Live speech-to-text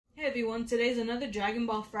everyone, today's another Dragon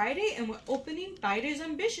Ball Friday and we're opening Fighter's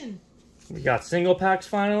Ambition. We got single packs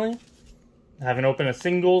finally. Haven't opened a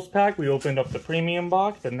singles pack. We opened up the premium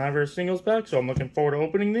box, but never a singles pack, so I'm looking forward to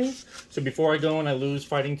opening these. So before I go and I lose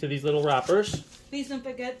fighting to these little wrappers. Please don't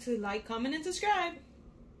forget to like, comment, and subscribe.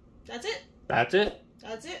 That's it. That's it.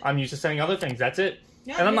 That's it. I'm used to saying other things. That's it.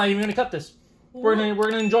 Yeah, and I'm not even gonna cut this. We're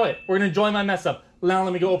gonna enjoy it. We're gonna enjoy my mess up. Now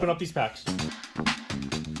let me go open up these packs.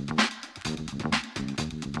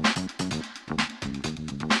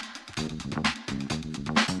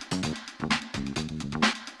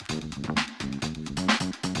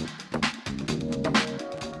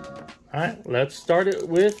 Alright, let's start it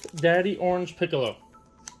with Daddy Orange Piccolo.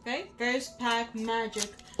 Okay, first pack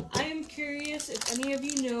magic. I am curious if any of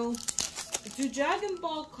you know, do Dragon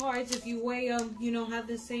Ball cards, if you weigh them, have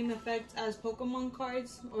the same effect as Pokemon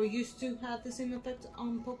cards? Or used to have the same effect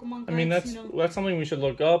on Pokemon cards? I mean, that's something we should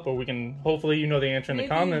look up, or we can, hopefully you know the answer in the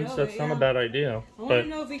comments. That's not a bad idea. I want to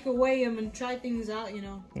know if we could weigh them and try things out,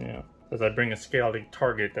 Yeah, as I bring a scale to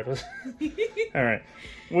target. That was... Alright,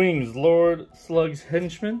 Wings, Lord Slug's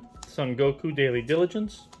Henchman. Son Goku, Daily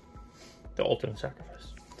Diligence, The Ultimate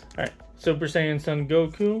Sacrifice. Alright, Super Saiyan Son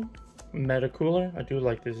Goku, Meta Cooler, I do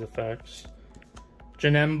like these effects.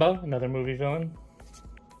 Janemba, another movie villain.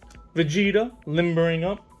 Vegeta, Limbering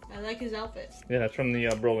Up. I like his outfit. Yeah, that's from the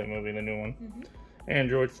Broly movie, the new one.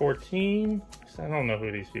 Android 14, I don't know who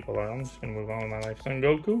these people are, I'm just going to move on with my life. Son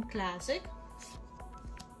Goku. Classic.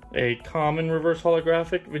 A common reverse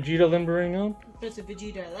holographic, Vegeta Limbering Up. That's a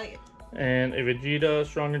Vegeta, I like it. And a Vegeta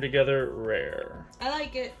Stronger Together rare. I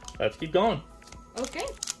like it. Let's keep going. Okay.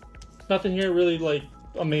 Nothing here really like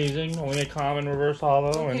amazing. Only a common reverse hollow.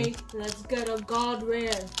 Okay, let's get a God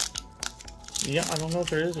rare. Yeah, I don't know if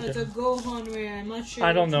there is. It's a Gohan rare. I'm not sure.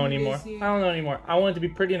 I don't know anymore. I don't know anymore. I want it to be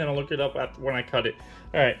pretty, and then I'll look it up when I cut it.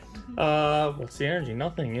 All right. What's the energy?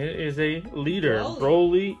 Nothing. It is a leader.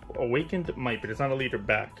 Broly Awakened Might, but it's not a leader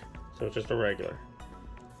back, so it's just a regular.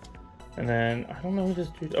 And then, I don't know who this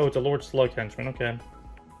dude... Oh, it's a Lord Slug henchman, okay.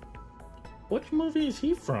 Which movie is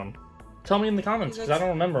he from? Tell me in the comments, because I don't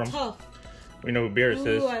remember him. Tough. We know who Beerus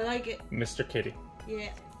is. Ooh, I like it. Mr. Kitty. Yeah.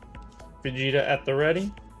 Vegeta at the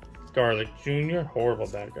ready. Garlic Jr., horrible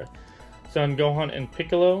bad guy. Son Gohan and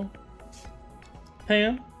Piccolo.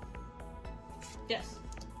 Pam. Yes.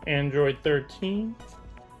 Android 13.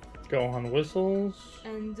 Gohan whistles.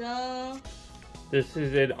 And, this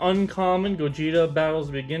is an uncommon Gogeta Battles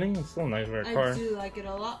Beginning. It's still a nice rare card. I do like it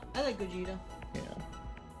a lot. I like Gogeta. Yeah.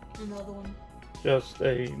 Another one. Just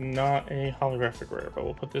not a holographic rare, but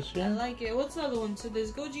we'll put this here. I like it. What's the other one? So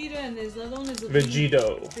there's Gogeta and there's the other one is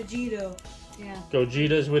Vegito. Vegito. Yeah.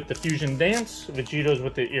 Gogeta's with the fusion dance. Vegito's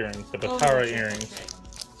with the earrings, the Batara earrings.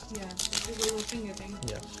 Right. Yeah, the little finger thing.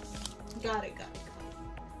 Yes. Got it.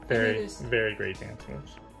 Very great dance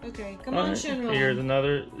moves. Okay, come on, Shenron. Here's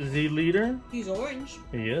another Z leader. He's orange.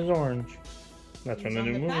 He is orange. That's from the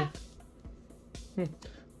new movie.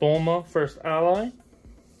 Bulma, First Ally.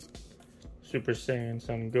 Super Saiyan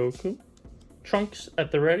Son Goku. Trunks at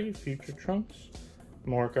the ready. Future Trunks.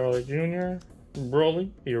 More Garlic Jr. Broly,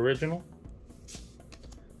 the original.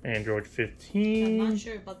 Android 15. I'm not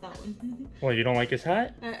sure about that one. Well, you don't like his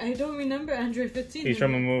hat? I don't remember Android 15. He's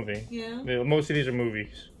from a movie. Yeah? Most of these are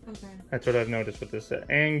movies. Okay. That's what I've noticed with this set.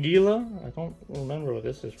 Anguilla. I don't remember what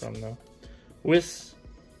this is from, though. Whis.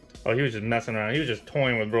 Oh, he was just messing around. He was just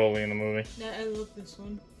toying with Broly in the movie. Yeah, I love this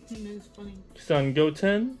one. It was funny. Son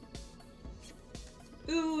Goten.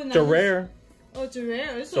 Ooh, and it's a rare. Oh, it's a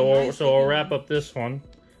rare. It's so I'll wrap up this one.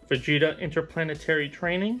 Vegeta Interplanetary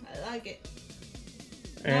Training. I like it.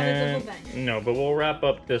 And no, but we'll wrap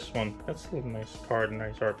up this one. That's a nice card,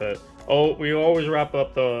 nice art. But we always wrap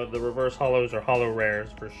up the reverse hollows or hollow rares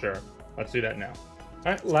for sure. Let's do that now.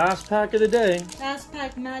 All right, last pack of the day. Last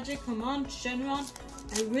pack magic. Come on, Shenron.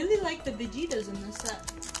 I really like the Vegetas in this set.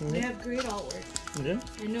 They have great artwork. Yeah.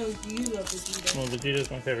 I know you love Vegeta. Well,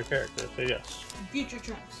 Vegeta's my favorite character, so yes. Future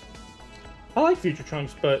Trunks. I like Future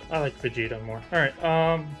Trunks, but I like Vegeta more. All right.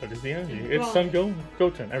 What is the energy? It's Son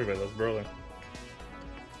Goten. Everybody loves Broly.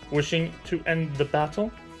 Wishing to end the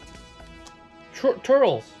battle.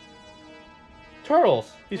 Turtles.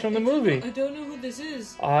 He's from the movie. I don't know who this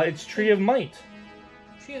is. It's Tree of Might.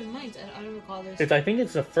 Tree of Might. I don't recall this. I think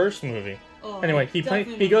it's the first movie. Oh, anyway, he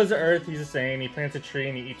goes to Earth. He's a Saiyan. He plants a tree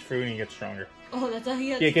and he eats fruit and he gets stronger. Oh, that's how he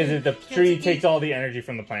had. Yeah, because the tree takes all the energy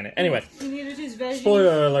from the planet. Anyway, he needed his veggies.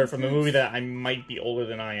 Spoiler alert from a movie that I might be older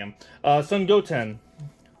than I am. Son Goten,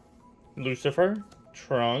 Lucifer,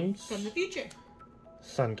 Trunks. From the future.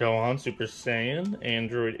 Son Gohan, Super Saiyan,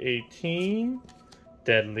 Android 18,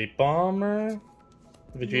 Deadly Bomber,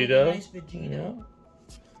 Vegeta. Nice Vegeta. Yeah.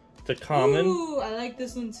 It's a common. Ooh, I like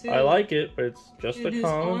this one too. I like it, but it's just Dude, a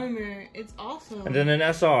common. Armor. It's awesome. And then an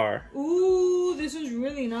SR. Ooh, this one's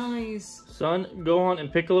really nice. Sun, Gohan,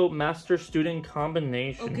 and Piccolo Master Student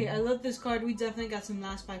combination. Okay, I love this card. We definitely got some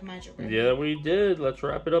last pack magic. Right? Yeah, we did. Let's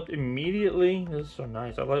wrap it up immediately. This is so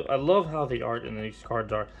nice. I love how the art in these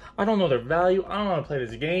cards are. I don't know their value. I don't know how to play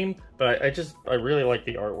this game, but I really like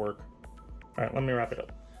the artwork. All right, let me wrap it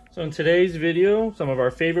up. So in today's video, some of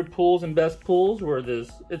our favorite pulls and best pulls were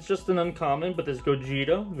this. It's just an uncommon, but this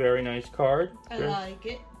Gogeta, very nice card. I like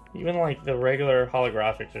it. Even like the regular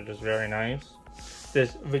holographics are just very nice.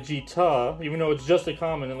 This Vegeta, even though it's just a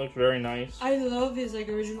common, it looks very nice. I love his like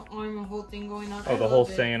original armor, whole thing going on. Oh, the whole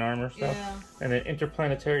Saiyan armor stuff. Yeah. And then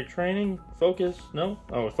interplanetary training. Focus. No?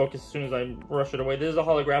 Oh, focus as soon as I rush it away. This is a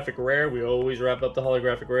holographic rare. We always wrap up the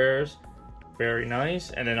holographic rares. Very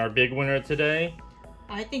nice. And then our big winner today.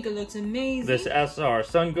 I think it looks amazing. This SR,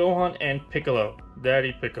 Son Gohan and Piccolo.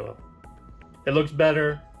 Daddy Piccolo. It looks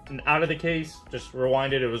better. And out of the case, just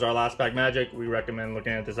rewind it. It was our last pack magic. We recommend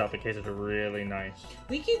looking at this out the case. It's really nice.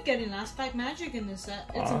 We keep getting last pack magic in this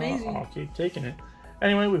set. It's amazing. I'll keep taking it.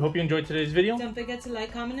 Anyway, we hope you enjoyed today's video. Don't forget to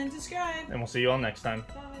like, comment, and subscribe. And we'll see you all next time.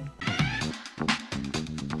 Bye.